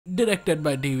Directed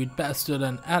by David Pastor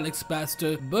and Alex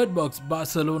Pastor, Bird Box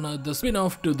Barcelona, the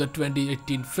spin-off to the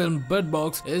 2018 film Bird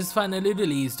Box, is finally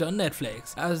released on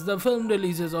Netflix. As the film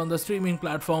releases on the streaming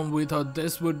platform, we thought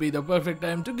this would be the perfect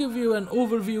time to give you an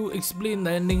overview, explain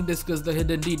the ending, discuss the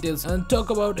hidden details, and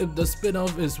talk about if the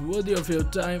spin-off is worthy of your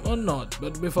time or not.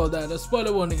 But before that, a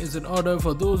spoiler warning is in order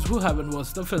for those who haven't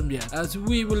watched the film yet, as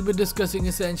we will be discussing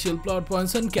essential plot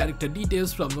points and character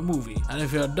details from the movie. And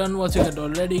if you are done watching it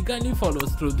already, kindly follow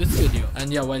us through this video.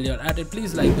 And yeah, while you're at it,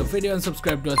 please like the video and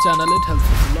subscribe to our channel, it helps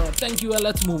us a lot. Thank you, and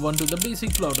let's move on to the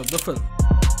basic plot of the film.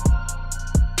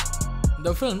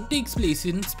 The film takes place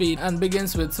in Spain and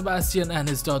begins with Sebastian and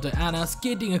his daughter Anna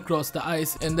skating across the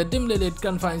ice in the dimly lit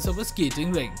confines of a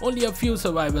skating rink. Only a few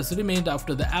survivors remained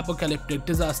after the apocalyptic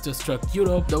disaster struck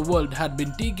Europe. The world had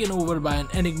been taken over by an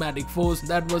enigmatic force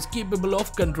that was capable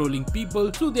of controlling people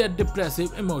through their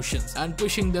depressive emotions and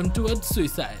pushing them towards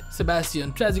suicide.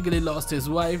 Sebastian tragically lost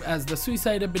his wife as the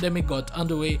suicide epidemic got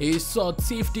underway. He sought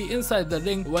safety inside the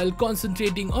rink while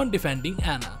concentrating on defending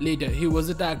Anna. Later, he was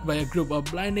attacked by a group of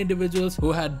blind individuals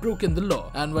who had broken the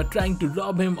law and were trying to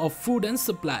rob him of food and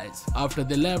supplies. After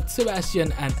they left,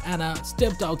 Sebastian and Anna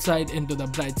stepped outside into the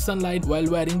bright sunlight while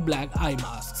wearing black eye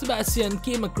masks. Sebastian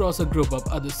came across a group of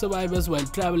other survivors while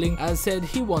traveling and said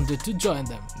he wanted to join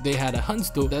them. They had a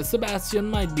hunch though that Sebastian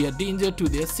might be a danger to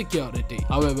their security.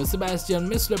 However, Sebastian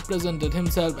misrepresented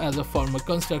himself as a former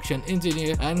construction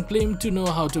engineer and claimed to know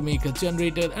how to make a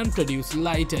generator and produce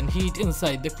light and heat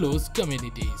inside the closed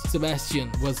communities. Sebastian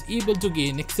was able to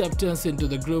gain acceptance into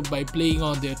the group by playing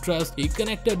on their trust. He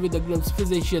connected with the group's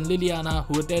physician Liliana,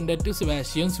 who attended to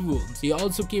Sebastian's wounds. He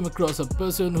also came across a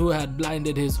person who had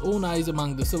blinded his own eyes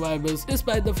among the survivors.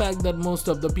 Despite the fact that most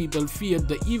of the people feared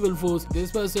the evil force,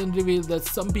 this person revealed that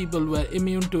some people were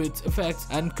immune to its effects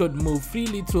and could move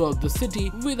freely throughout the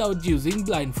city without using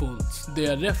blindfolds. They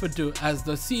are referred to as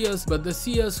the seers, but the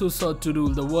seers who sought to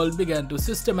rule the world began to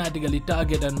systematically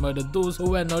target and murder those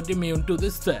who were not immune to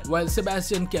this threat. While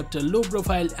Sebastian kept a low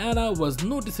profile, Anna was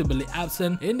noticeably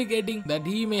absent, indicating that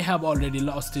he may have already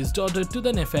lost his daughter to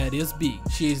the nefarious being.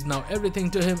 She is now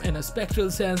everything to him in a spectral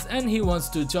sense, and he wants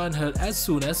to join her as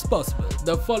soon as possible.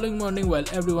 The following morning, while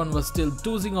everyone was still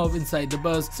dozing off inside the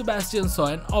bus, Sebastian saw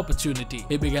an opportunity.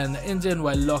 He began the engine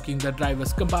while locking the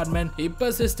driver's compartment. He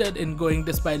persisted in going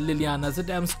despite Liliana's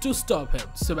attempts to stop him.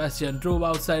 Sebastian drove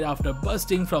outside after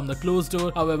bursting from the closed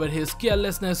door. However, his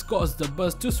carelessness caused the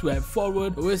bus to swerve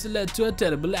forward, which led to a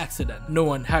terrible accident. No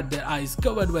one had their eyes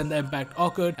covered when the impact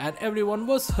occurred and everyone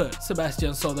was hurt.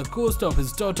 Sebastian saw the ghost of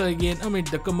his daughter again amid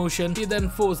the commotion. He then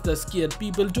forced the scared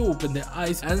people to open their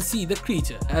eyes and see the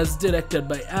creature. As directed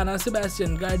by Anna,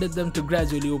 Sebastian guided them to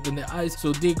gradually open their eyes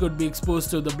so they could be exposed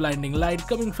to the blinding light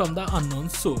coming from the unknown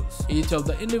source. Each of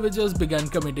the individuals began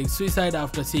committing suicide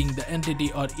after seeing the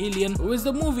entity or alien, which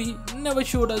the movie never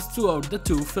showed us throughout the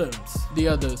two films. The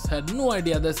others had no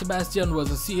idea that Sebastian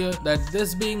was a seer, that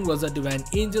this being was a divine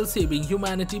angel saving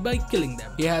humanity by killing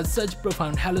them. He had such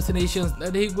profound hallucinations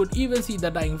that he could even see the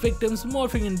dying victims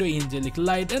morphing into angelic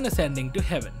light and ascending to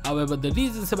heaven. However, the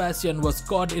reason Sebastian was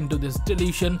caught into this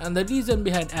delusion and the reason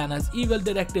behind Anna's evil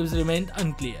directives remained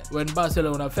unclear. When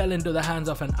Barcelona fell into the hands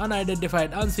of an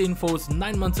unidentified unseen force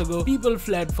 9 months ago, people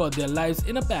fled for their lives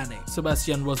in a panic.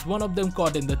 Sebastian was one of them,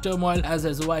 caught in the turmoil as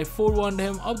his wife forewarned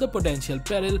him of the potential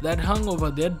peril that hung over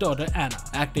their daughter Anna.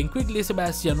 Acting quickly,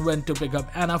 Sebastian went to pick up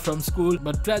Anna from school,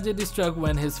 but tragedy struck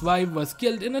when his wife was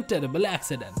killed in a terrible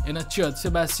accident. In a church,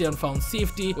 Sebastian found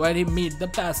safety where he met the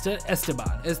pastor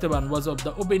Esteban. Esteban was of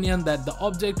the opinion that the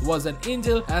object was an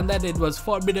angel and that it was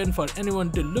forbidden for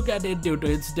anyone to look at it due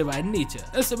to its divine nature.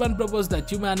 Esteban proposed that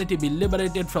humanity be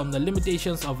liberated from the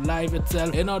limitations of life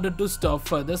itself in order to stop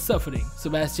further suffering.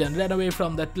 Sebastian ran away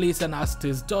from that place and asked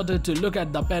his daughter to look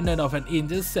at the pendant of an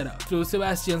angel's seraph. Through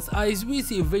Sebastian's eyes, we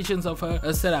see visions of her.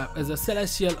 A seraph is a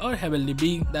celestial or heavenly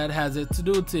being that has its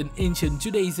roots in ancient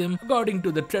Judaism. According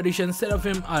to the tradition,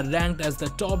 seraphim are ranked as the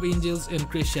top angels in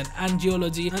Christian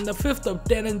angelology and the fifth of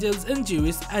 10 angels in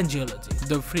Jewish angelology.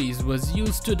 The phrase was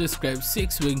used to describe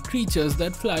 6 winged creatures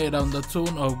that fly around the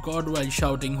throne of God while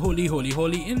shouting "Holy, holy,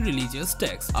 holy" in religious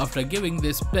texts. After giving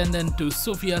this pendant to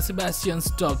Sophia, Sebastian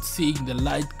stopped seeing the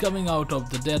light coming out of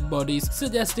the dead bodies,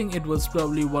 suggesting it was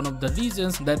probably one of the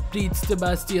reasons that leads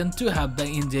Sebastian to have the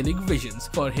angelic visions.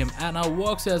 For him, Anna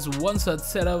walks as one such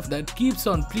seraph that keeps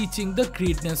on preaching the great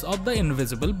concreteness of the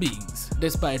invisible beings.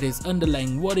 Despite his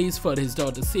underlying worries for his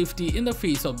daughter's safety in the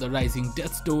face of the rising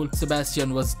death toll,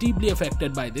 Sebastian was deeply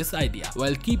affected by this idea.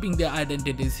 While keeping their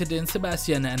identities hidden,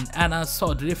 Sebastian and Anna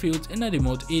sought refuge in a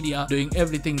remote area, doing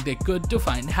everything they could to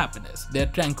find happiness. Their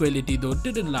tranquility though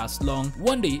didn't last long.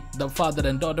 One day, the father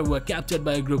and daughter were captured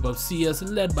by a group of seers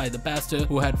led by the pastor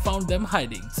who had found them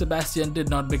hiding. Sebastian did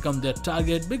not become their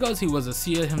target because he was a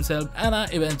seer himself. Anna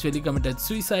eventually committed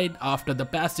suicide after the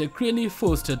pastor cruelly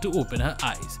forced her to open her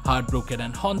eyes. Heartbroken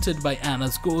and haunted by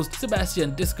Anna's ghost,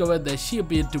 Sebastian discovered that she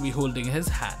appeared to be holding his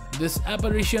hand. This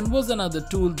apparition was another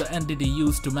tool the entity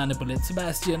used to manipulate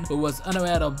Sebastian, who was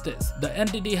unaware of this. The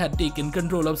entity had taken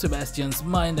control of Sebastian's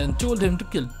mind and told him to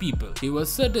kill people. He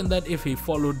was certain that if he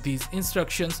followed these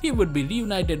instructions, he would be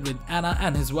reunited with Anna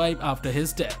and his wife after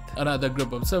his death. Another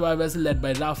group of survivors led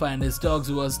by Rafa and his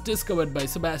dogs was discovered by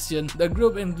Sebastian. The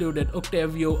group included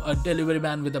Octavio, a delivery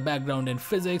man with a background in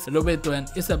physics, Roberto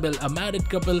and Isabel, a married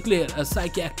couple, Claire, a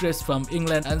psychiatrist from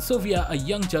England, and Sofia, a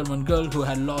young German girl who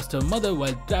had lost her mother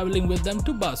while traveling with them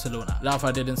to Barcelona.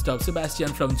 Rafa didn't stop Sebastian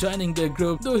from joining their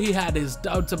group, though he had his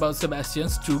doubts about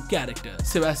Sebastian's true character.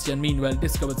 Sebastian meanwhile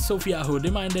discovered Sofia, who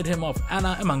reminded him of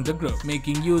Anna among the group.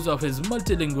 Making use of his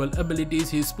multilingual abilities,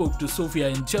 he spoke to Sofia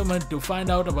in German to find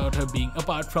out about her being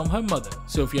apart from her mother.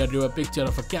 Sofia drew a picture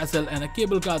of a castle and a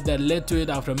cable car that led to it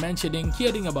after mentioning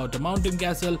hearing about a mountain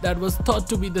castle that was thought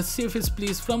to be the safest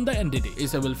place from the entity.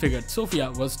 Isabel figured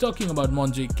Sofia was talking about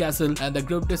Montjuic Castle, and the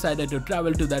group decided to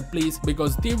travel to that place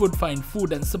because they would find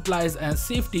food and supplies and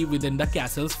safety within the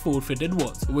castle's four-footed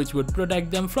walls, which would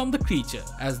protect them from the creature.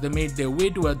 As they made their way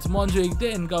towards Montjuic,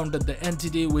 they encountered the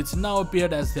entity, which now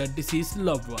appeared as their deceased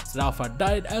loved ones. Rafa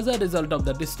died as a result of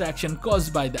the distraction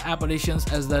caused by the apparitions.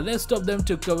 As the rest of them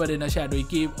took cover in a shadowy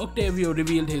cave, Octavio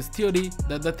revealed his theory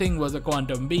that the thing was a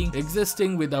quantum being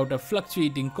existing without a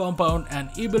fluctuating compound and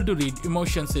able to read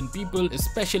emotions in people,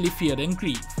 especially fear and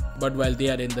grief. But while they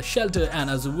are in the shelter,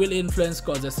 Anna's will influence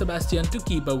causes Sebastian to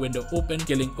keep a window open,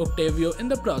 killing Octavio in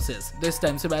the process. This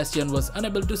time Sebastian was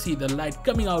unable to see the light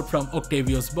coming out from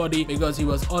Octavio's body because he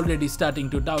was already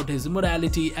starting to doubt his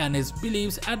morality and his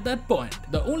beliefs at that point.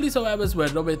 The only survivors were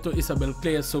Roberto, Isabel,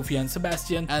 Claire, Sofia and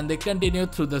Sebastian, and they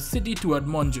continued through the city toward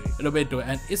Montjuic. Roberto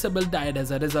and Isabel died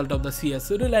as a result of the seer's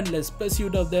relentless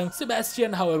pursuit of them.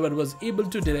 Sebastian, however, was able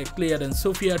to direct Claire and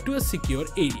Sofia to a secure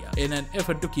area. In an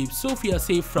effort to keep Sofia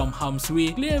safe from harm's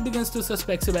way, Claire begins to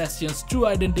suspect Sebastian's true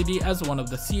identity as one of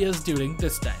the seers during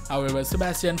this time. However,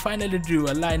 Sebastian finally drew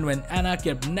a line when Anna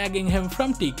kept nagging him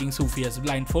from taking Sofia's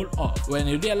blindfold off. When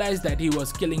he realized that he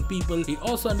was killing people, he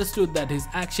also understood that his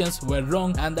actions were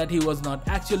wrong and that he was not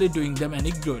actually doing them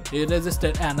any good. He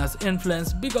resisted Anna's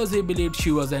influence because he believed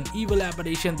she was an evil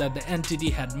apparition that the entity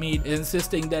had made.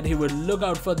 Insisting that he would look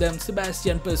out for them,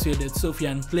 Sebastian persuaded Sofia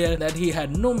and Claire that he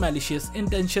had no malicious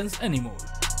intentions anymore.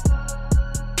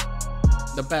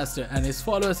 The pastor and his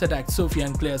followers attacked Sofia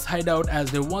and Claire's hideout as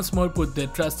they once more put their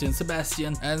trust in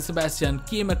Sebastian, and Sebastian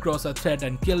came across a threat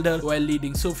and killed her while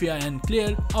leading Sofia and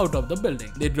Claire out of the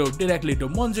building. They drove directly to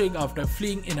Montjuic after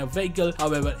fleeing in a vehicle.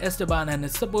 However, Esteban and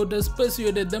his supporters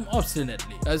persuaded them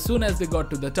obstinately. As soon as they got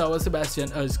to the tower,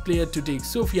 Sebastian urged Claire to take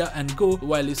Sofia and go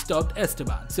while he stopped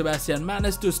Esteban. Sebastian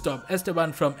managed to stop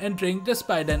Esteban from entering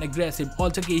despite an aggressive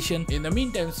altercation. In the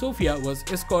meantime, Sofia was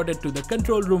escorted to the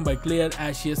control room by Claire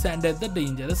as she ascended the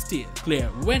dangerous stairs.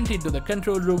 Claire went into the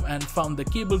control room and found the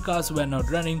cable cars were not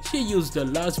running. She used a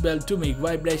large bell to make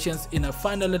vibrations in a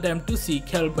final attempt to seek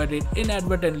help, but it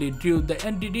inadvertently drew the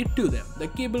entity to them. The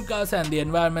cable cars and the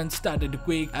environment started to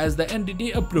quake as the entity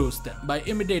approached them. By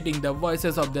imitating the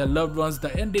voices of their loved ones,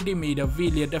 the entity made a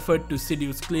valiant effort to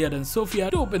seduce Claire and Sofia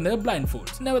to open their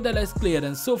blindfolds. Nevertheless, Claire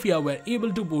and Sofia were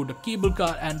able to board a cable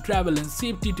car and travel in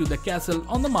safety to the castle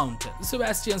on the mountain.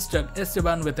 Sebastian struck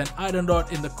Esteban with an iron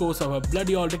rod in the course of a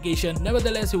bloody altercation.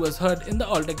 Nevertheless, he was hurt in the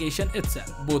altercation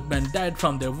itself. Both men died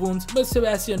from their wounds, but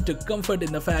Sebastian took comfort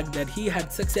in the fact that he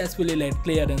had successfully led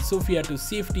Claire and Sofia to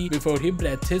safety before he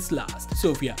breathed his last.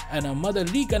 Sofia and her mother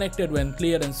reconnected when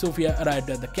Claire and Sofia arrived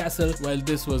at the castle. While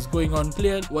this was going on,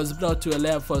 Claire was brought to a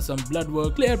lab for some blood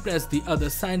work. Claire pressed the other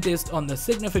scientists on the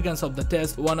significance of the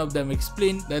test. One of them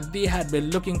explained that they had been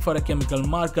looking for a chemical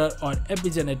marker or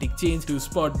epigenetic change to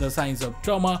spot the signs of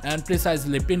trauma and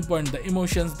precisely pinpoint the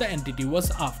emotions the entity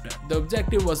was after. The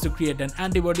objective was to create an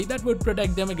antibody that would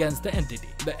protect them against the entity.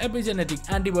 The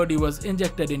epigenetic antibody was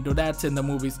injected into rats in the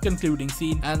movie's concluding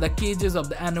scene, and the cages of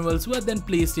the animals were then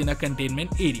placed in a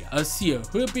containment area. A seer,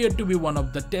 who appeared to be one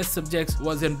of the test subjects,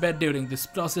 was in bed during this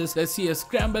process. The seer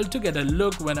scrambled to get a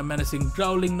look when a menacing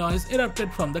growling noise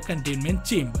erupted from the containment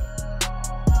chamber.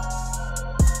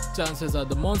 chances are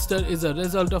the monster is a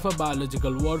result of a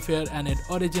biological warfare and it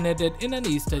originated in an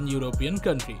Eastern European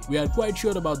country. We are quite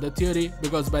sure about the theory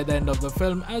because by the end of the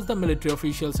film, as the military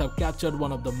officials have captured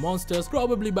one of the monsters,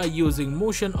 probably by using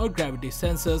motion or gravity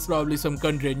sensors, probably some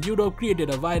country in Europe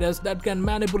created a virus that can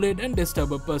manipulate and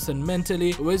disturb a person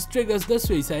mentally, which triggers the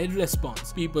suicide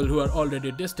response. People who are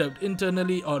already disturbed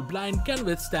internally or blind can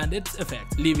withstand its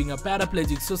effects, leaving a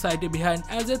paraplegic society behind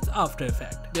as its after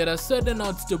effect. There are certain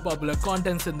nods to popular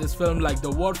contents in this film, like the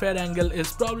warfare angle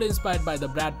is probably inspired by the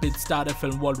Brad Pitt starrer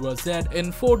film World War Z.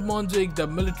 In Fort Montjuic, the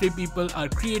military people are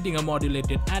creating a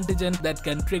modulated antigen that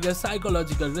can trigger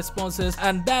psychological responses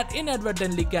and that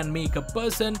inadvertently can make a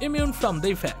person immune from the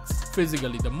effects.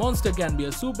 Physically, the monster can be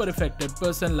a super affected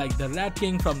person like the Rat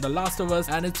King from The Last of Us,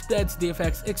 and it spreads the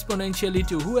effects exponentially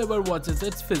to whoever watches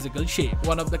its physical shape.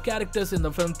 One of the characters in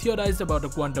the film theorized about a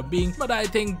quantum being, but I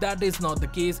think that is not the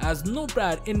case as no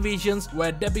prior invasions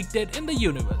were depicted in the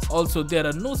universe. Also, there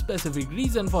are no specific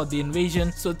reason for the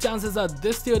invasion, so chances are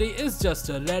this theory is just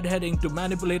a red herring to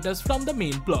manipulate us from the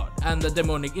main plot. And the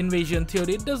demonic invasion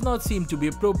theory does not seem to be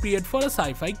appropriate for a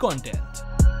sci-fi content.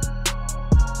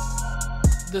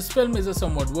 This film is a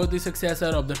somewhat worthy successor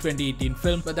of the 2018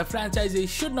 film, but the franchise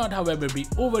should not however be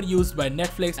overused by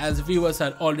Netflix as viewers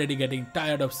are already getting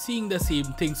tired of seeing the same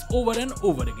things over and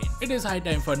over again. It is high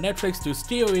time for Netflix to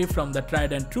stay away from the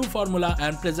tried and true formula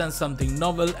and present something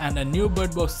novel, and a new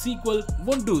Bird Box sequel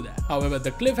won't do that. However,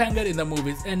 the cliffhanger in the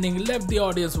movie's ending left the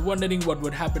audience wondering what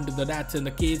would happen to the rats in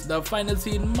the cage. The final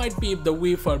scene might pave the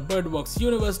way for Bird Box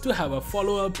universe to have a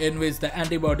follow-up in which the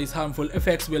antibodies' harmful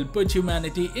effects will put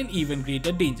humanity in even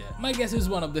greater danger. My guess is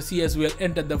one of the seers will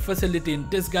enter the facility in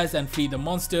disguise and flee the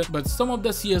monster, but some of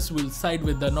the seers will side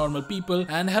with the normal people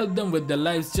and help them with their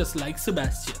lives just like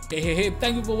Sebastian. Hey,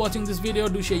 thank you for watching this video.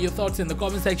 Do share your thoughts in the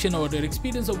comment section about your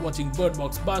experience of watching Bird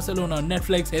Box Barcelona on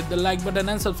Netflix. Hit the like button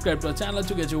and subscribe to our channel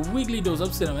to get your weekly dose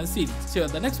of cinema and series. See you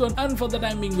at the next one, and for the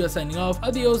time being we are signing off.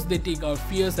 Adios, they take our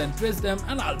fears and twist them,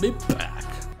 and I'll be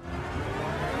back.